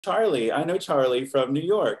Charlie. I know Charlie from New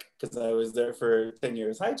York because I was there for 10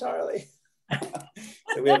 years. Hi, Charlie.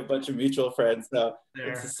 So we have a bunch of mutual friends. So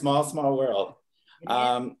it's a There. small, small world.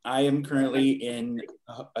 I am currently in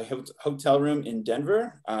a hotel room in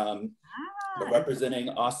Denver, Ah, representing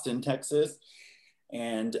Austin, Texas.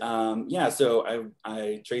 And yeah, so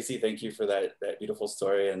Tracy, thank you for that beautiful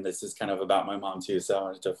story. And this is kind of about my mom too, so I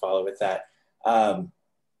wanted to follow with that. Um,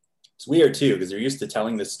 it's weird too because you're used to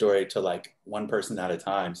telling this story to like one person at a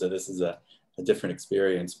time, so this is a different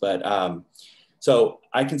experience. But so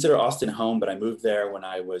I consider Austin home, but I moved there when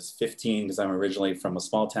I was 15 because I'm originally from a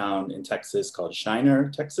small town in Texas called Shiner,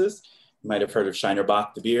 Texas. You might have heard of Shiner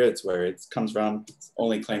Bock, the beer. It's where it comes from. It's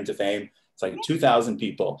only claim to fame. It's like 2,000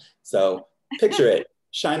 people. So picture it,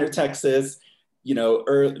 Shiner, Texas, late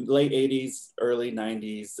 80s, early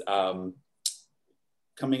 90s,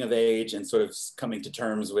 coming of age and sort of coming to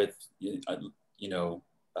terms with,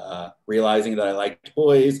 realizing that I liked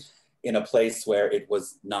boys in a place where it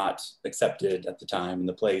was not accepted at the time in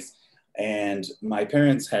the place. And my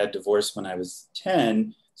parents had divorced when I was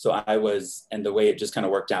 10. So and the way it just kind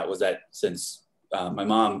of worked out was that since my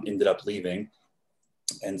mom ended up leaving,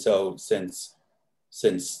 and so since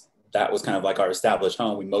that was kind of like our established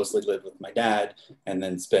home, we mostly lived with my dad and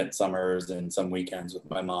then spent summers and some weekends with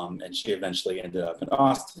my mom. And she eventually ended up in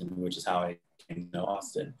Austin, which is how I came to know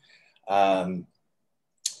Austin. Um,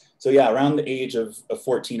 so yeah, around the age of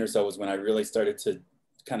 14 or so was when I really started to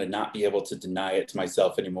kind of not be able to deny it to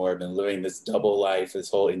myself anymore. I've been living this double life,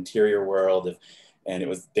 this whole interior world of, and it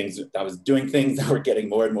was things, I was doing things that were getting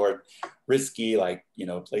more and more risky, like,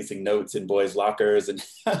 placing notes in boys' lockers and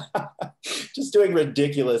just doing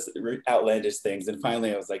ridiculous, outlandish things. And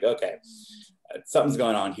finally I was like, okay, something's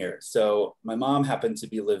going on here. So my mom happened to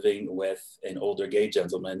be living with an older gay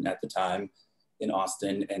gentleman at the time in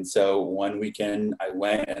Austin. And so one weekend I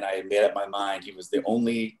went and I made up my mind. He was the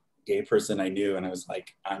only gay person I knew. And I was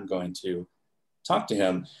like, I'm going to talk to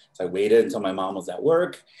him. So I waited until my mom was at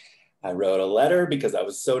work. I wrote a letter because I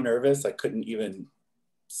was so nervous. I couldn't even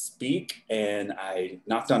speak. And I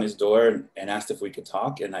knocked on his door and asked if we could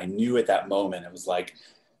talk. And I knew at that moment, it was like,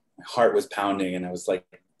 my heart was pounding and I was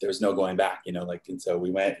like, there's no going back, and so we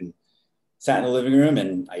went and sat in the living room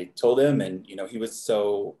and I told him, and, he was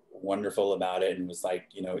so wonderful about it and was like,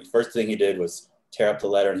 first thing he did was tear up the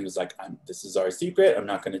letter and he was like, this is our secret. I'm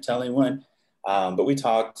not going to tell anyone. But we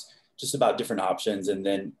talked just about different options. And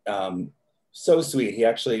then so sweet. He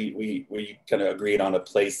actually, we kind of agreed on a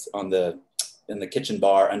place in the kitchen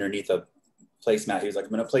bar underneath a placemat. He was like,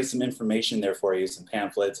 I'm going to place some information there for you, some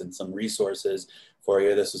pamphlets and some resources for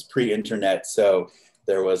you. This was pre-internet. So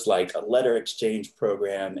there was like a letter exchange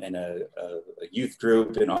program and a youth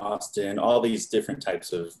group in Austin, all these different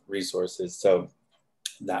types of resources. So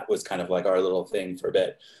that was kind of like our little thing for a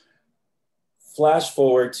bit. Flash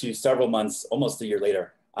forward to several months, almost a year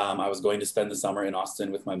later, I was going to spend the summer in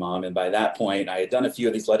Austin with my mom. And by that point, I had done a few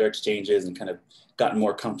of these letter exchanges and kind of gotten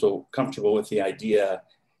more comfortable with the idea.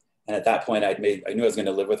 And at that point, I knew I was going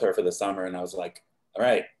to live with her for the summer. And I was like, all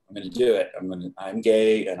right, I'm going to do it. I'm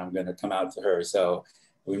gay and I'm going to come out to her. So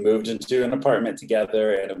we moved into an apartment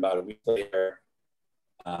together. And about a week later,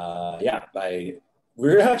 we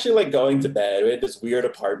were actually like going to bed. We had this weird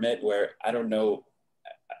apartment where I don't know,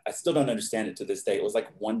 I still don't understand it to this day. It was like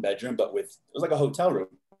one bedroom, but it was like a hotel room,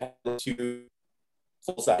 two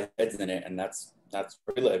full-size beds in it. And that's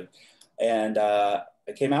where we lived. And I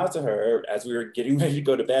came out to her as we were getting ready to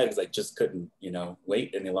go to bed because I just couldn't,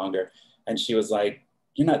 wait any longer. And she was like,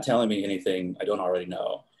 you're not telling me anything I don't already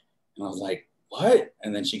know. And I was like, what?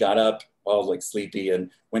 And then she got up all like sleepy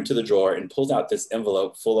and went to the drawer and pulled out this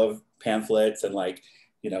envelope full of pamphlets and like,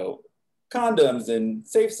 condoms and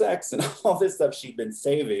safe sex and all this stuff she'd been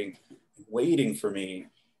saving, waiting for me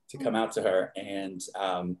to come out to her. And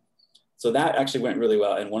so that actually went really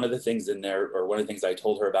well. And one of the things in there, or one of the things I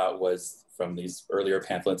told her about was from these earlier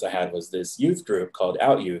pamphlets I had, was this youth group called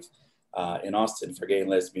Out Youth in Austin for gay and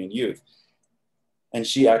lesbian youth. And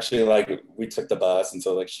she actually, like, we took the bus. And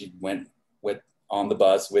so like she went on the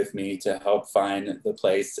bus with me to help find the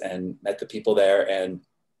place and met the people there. And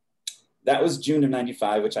that was June of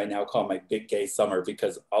 95, which I now call my big gay summer,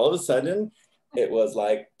 because all of a sudden it was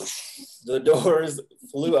like the doors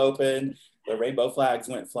flew open, the rainbow flags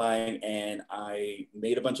went flying, and I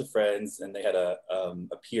made a bunch of friends, and they had a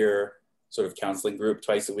peer sort of counseling group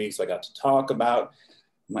twice a week. So I got to talk about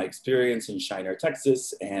my experience in Shiner,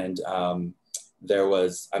 Texas. And I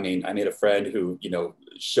made a friend who,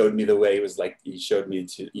 showed me the way. It was like, he showed me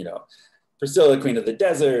to, Priscilla, Queen of the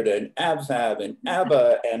Desert, and AbFab, and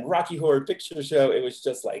ABBA, and Rocky Horror Picture Show. It was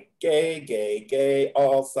just like gay, gay, gay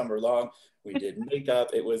all summer long. We did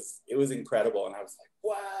makeup. It was incredible. And I was like,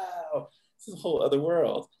 wow, this is a whole other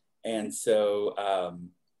world. And so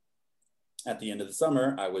at the end of the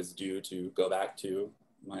summer, I was due to go back to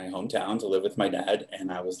my hometown to live with my dad.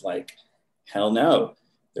 And I was like, hell no,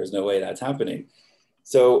 there's no way that's happening.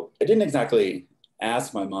 So I didn't exactly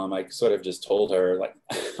ask my mom. I sort of just told her, like,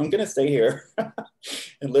 I'm going to stay here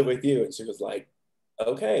and live with you. And she was like,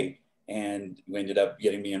 okay. And we ended up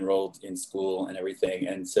getting me enrolled in school and everything.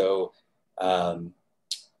 And so um,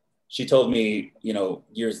 she told me, you know,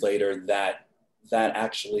 years later that that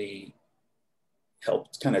actually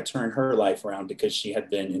helped kind of turn her life around because she had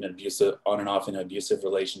been in an abusive, on and off in an abusive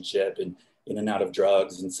relationship and in and out of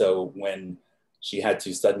drugs. And so when she had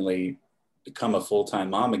to suddenly become a full-time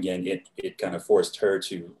mom again, it kind of forced her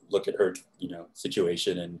to look at her, you know,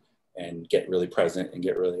 situation and get really present and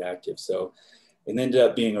get really active. So it ended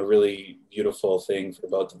up being a really beautiful thing for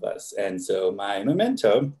both of us. And so my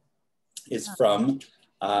memento is from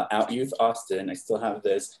Out Youth Austin. I still have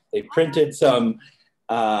this. They printed some,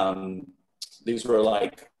 these were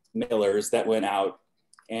like mailers that went out,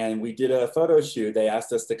 and we did a photo shoot. They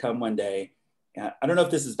asked us to come one day. I don't know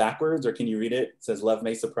if this is backwards or can you read it? It says, "Love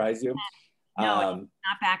may surprise you." No, it's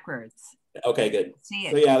not backwards. Okay, good. See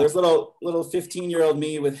it. So yeah, there's little 15-year-old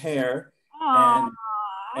me with hair. Aww.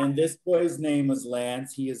 And this boy's name was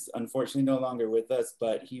Lance. He is unfortunately no longer with us,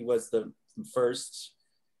 but he was the first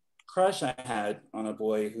crush I had on a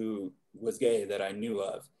boy who was gay that I knew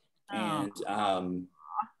of. And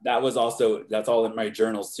that was also, that's all in my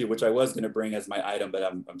journals too, which I was going to bring as my item, but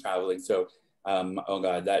I'm traveling. So, oh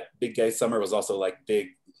God, that big gay summer was also like big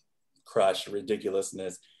crush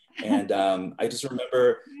ridiculousness. And I just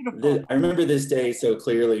remember, I remember this day so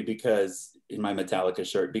clearly because in my Metallica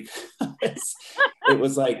shirt, because it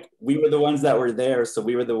was like, we were the ones that were there. So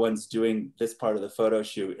we were the ones doing this part of the photo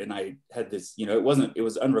shoot. And I had this, you know, it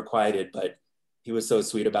was unrequited, but he was so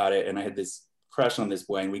sweet about it. And I had this crush on this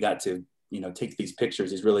boy and we got to, you know, take these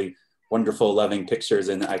pictures, these really wonderful, loving pictures.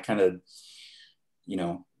 And I kind of, you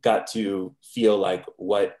know, got to feel like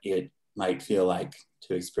what it might feel like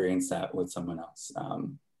to experience that with someone else.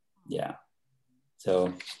 Yeah.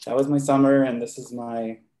 So that was my summer and this is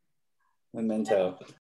my memento.